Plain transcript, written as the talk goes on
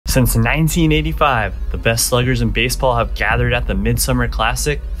Since 1985, the best sluggers in baseball have gathered at the Midsummer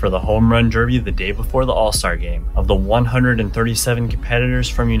Classic for the Home Run Derby the day before the All-Star Game. Of the 137 competitors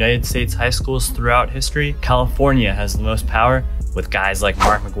from United States high schools throughout history, California has the most power, with guys like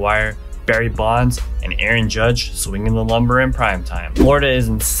Mark McGwire, Barry Bonds, and Aaron Judge swinging the lumber in prime time. Florida is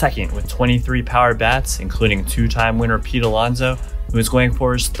in second with 23 power bats, including two-time winner Pete Alonso, who is going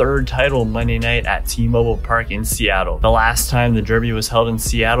for his third title Monday night at T-Mobile Park in Seattle. The last time the Derby was held in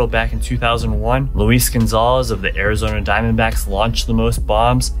Seattle back in 2001, Luis Gonzalez of the Arizona Diamondbacks launched the most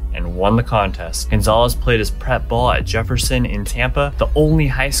bombs and won the contest. Gonzalez played his prep ball at Jefferson in Tampa, the only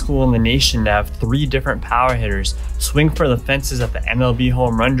high school in the nation to have 3 different power hitters swing for the fences at the MLB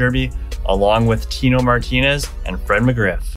Home Run Derby, along with Tino Martinez and Fred McGriff.